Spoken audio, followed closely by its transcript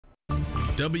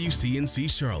WCNC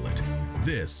Charlotte,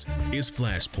 this is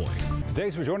Flashpoint.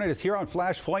 Thanks for joining us here on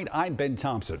Flashpoint. I'm Ben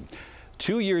Thompson.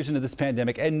 2 years into this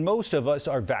pandemic, and most of us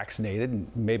are vaccinated.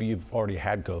 Maybe you've already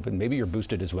had COVID, maybe you're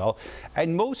boosted as well.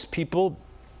 And most people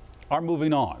are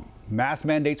moving on. Mask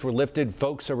mandates were lifted,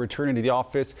 folks are returning to the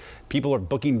office, people are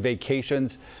booking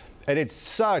vacations, and it's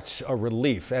such a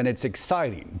relief and it's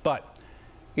exciting. But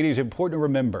it is important to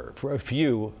remember, for a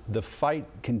few, the fight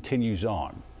continues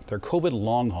on. They're COVID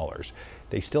long haulers.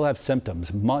 They still have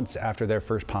symptoms months after their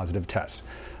first positive test.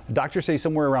 Doctors say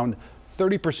somewhere around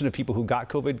 30% of people who got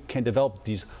COVID can develop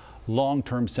these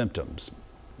long-term symptoms.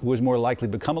 Who is more likely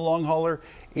to become a long hauler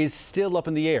is still up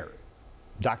in the air.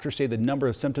 Doctors say the number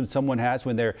of symptoms someone has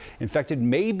when they're infected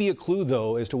may be a clue,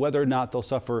 though, as to whether or not they'll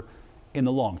suffer in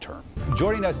the long term.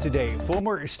 Joining us today,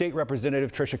 former state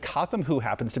representative Tricia Cotham, who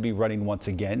happens to be running once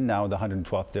again, now in the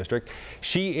 112th district.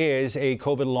 She is a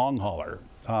COVID long hauler.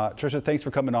 Tricia, thanks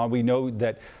for coming on. We know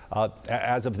that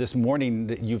as of this morning,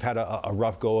 that you've had a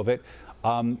rough go of it.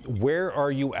 Where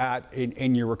are you at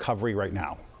in your recovery right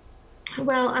now?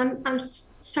 Well, I'm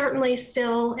certainly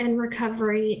still in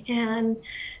recovery, and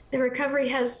the recovery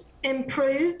has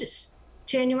improved.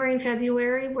 January and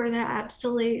February were the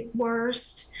absolute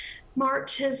worst.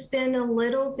 March has been a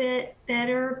little bit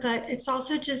better, but it's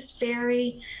also just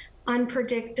very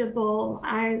unpredictable.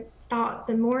 I thought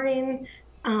the morning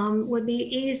would be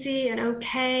easy and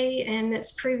okay, and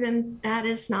it's proven that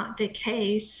is not the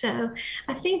case. So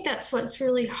I think that's what's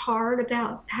really hard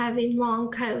about having long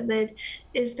COVID,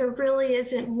 is there really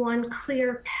isn't one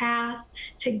clear path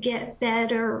to get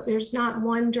better. There's not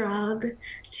one drug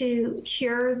to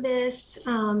cure this.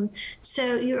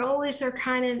 So you always are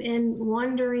kind of in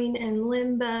wondering and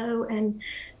limbo and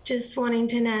just wanting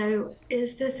to know,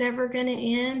 is this ever going to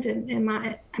end? And am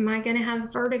I going to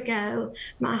have vertigo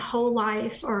my whole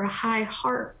life, or a high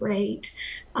heart rate?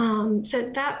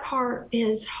 So that part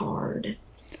is hard.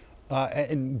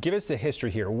 And give us the history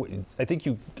here. I think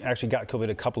you actually got COVID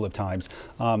a couple of times.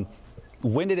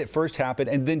 When did it first happen?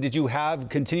 And then did you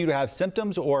continue to have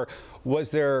symptoms, or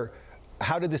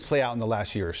how did this play out in the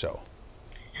last year or so?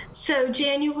 So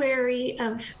January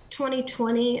of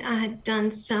 2020, I had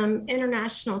done some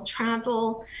international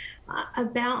travel.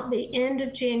 About the end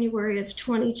of January of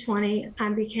 2020, I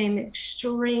became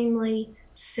extremely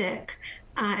sick.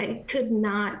 I could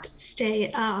not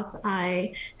stay up.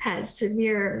 I had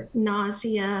severe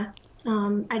nausea.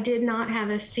 I did not have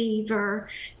a fever.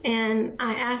 And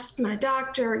I asked my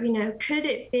doctor, could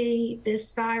it be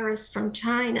this virus from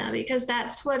China? Because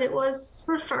that's what it was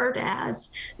referred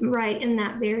as right in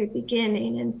that very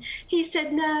beginning. And he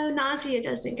said, no, nausea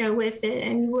doesn't go with it,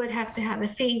 and you would have to have a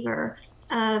fever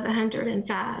of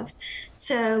 105.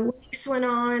 So weeks went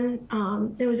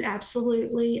on. It was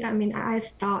absolutely, I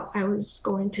thought I was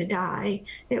going to die.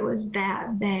 It was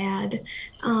that bad.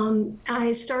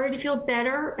 I started to feel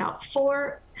better about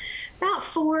four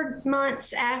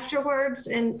months afterwards,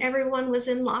 and everyone was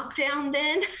in lockdown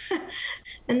then.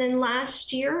 And then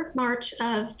last year, March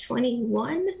of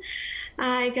 21,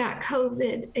 I got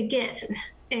COVID again.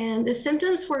 And the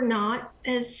symptoms were not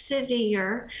as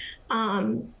severe,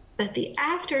 but the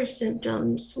after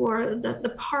symptoms were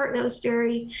the part that was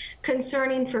very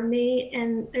concerning for me.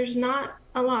 And there's not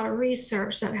a lot of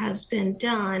research that has been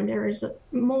done. There is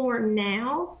more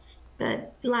now,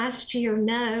 but last year,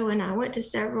 no. And I went to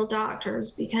several doctors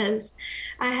because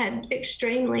I had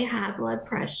extremely high blood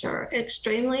pressure,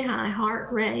 extremely high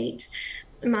heart rate.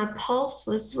 My pulse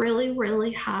was really,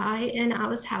 really high, and I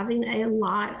was having a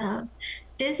lot of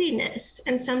dizziness,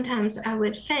 and sometimes I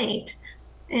would faint.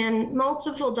 And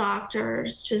multiple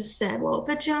doctors just said, well, we'll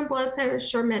put you on blood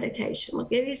pressure medication. We'll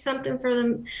give you something for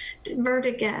the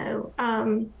vertigo.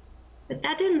 But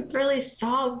that didn't really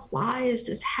solve why is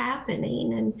this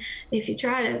happening. And if you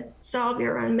try to solve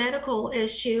your own medical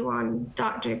issue on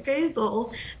Dr.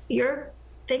 Google, you're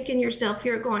thinking yourself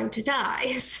you're going to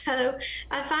die. So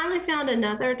I finally found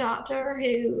another doctor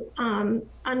who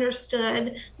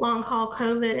understood long haul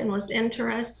COVID and was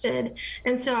interested.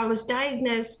 And so I was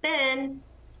diagnosed then,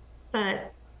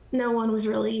 but no one was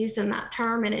really using that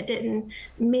term, and it didn't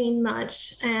mean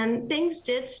much. And things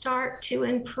did start to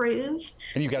improve.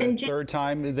 And you got a third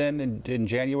time then in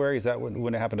January? Is that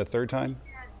when it happened a third time?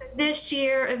 Yeah, so this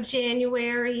year of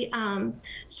January,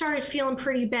 started feeling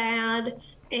pretty bad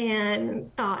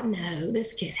and thought, no,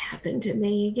 this can't happen to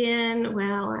me again.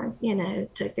 Well, I,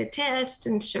 took a test,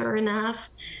 and sure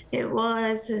enough, it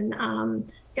was, and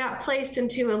got placed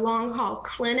into a long haul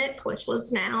clinic, which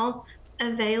was now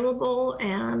available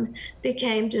and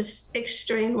became just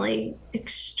extremely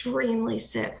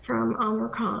sick from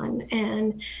Omicron.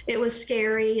 And it was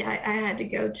scary. I had to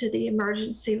go to the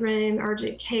emergency room,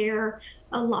 urgent care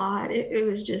a lot. It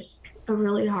was just a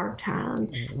really hard time.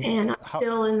 And I'm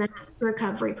still in that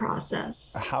recovery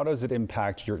process. How does it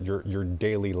impact your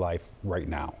daily life right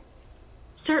now?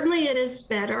 Certainly it is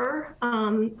better.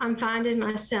 I'm finding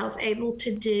myself able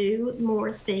to do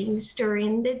more things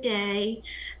during the day.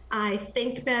 I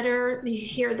think better. You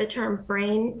hear the term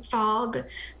brain fog.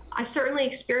 I certainly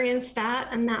experienced that,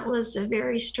 and that was a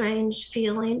very strange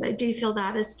feeling, but I do feel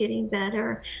that is getting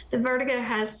better. The vertigo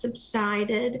has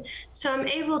subsided, so I'm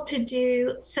able to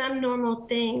do some normal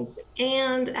things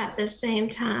and at the same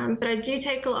time, but I do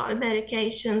take a lot of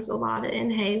medications, a lot of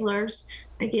inhalers.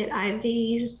 I get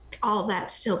IVs, all that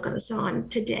still goes on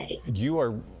today.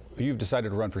 You've decided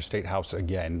to run for State House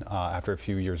again after a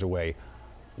few years away.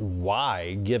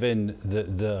 Why, given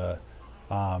the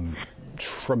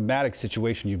traumatic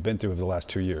situation you've been through over the last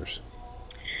 2 years?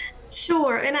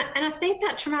 Sure, and I think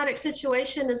that traumatic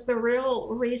situation is the real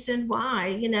reason why.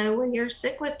 You know, when you're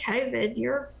sick with COVID,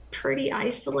 you're pretty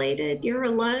isolated, you're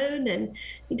alone, and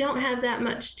you don't have that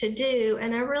much to do.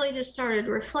 And I really just started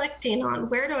reflecting on,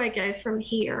 where do I go from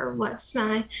here? What's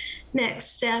my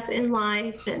next step in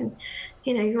life? And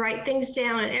you know, you write things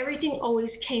down, and everything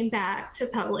always came back to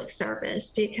public service,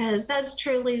 because that's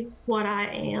truly what I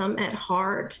am at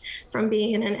heart, from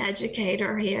being an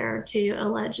educator here to a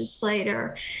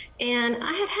legislator. And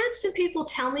I had some people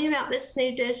tell me about this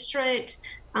new district,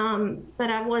 but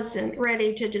I wasn't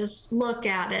ready to just look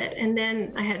at it. And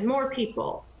then I had more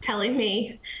people telling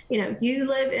me, you know, you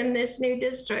live in this new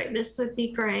district, this would be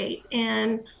great.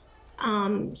 And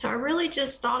so I really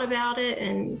just thought about it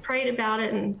and prayed about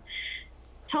it and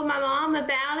told my mom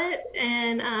about it,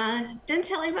 and didn't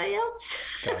tell anybody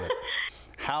else. Got it.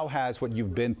 How has what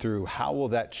you've been through, how will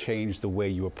that change the way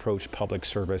you approach public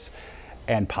service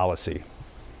and policy?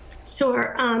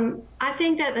 Sure. I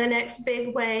think that the next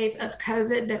big wave of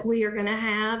COVID that we are going to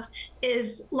have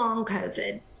is long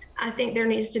COVID. I think there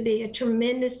needs to be a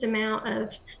tremendous amount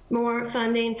of more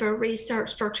funding for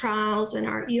research, for trials, and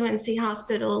our UNC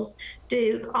hospitals,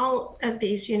 Duke, all of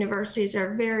these universities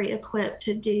are very equipped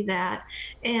to do that.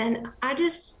 And I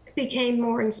just became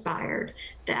more inspired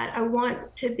that I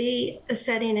want to be a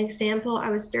setting example. I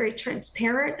was very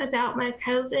transparent about my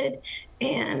COVID,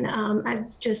 and I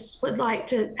just would like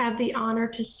to have the honor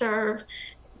to serve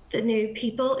the new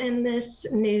people in this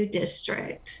new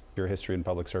district. Your history in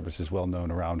public service is well known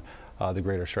around the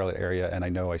greater Charlotte area, and I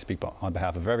know I speak on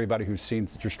behalf of everybody who's seen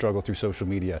your struggle through social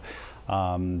media,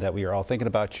 that we are all thinking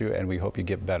about you, and we hope you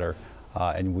get better,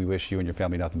 and we wish you and your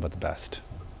family nothing but the best.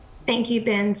 Thank you,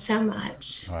 Ben, so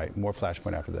much. All right, more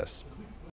Flashpoint after this.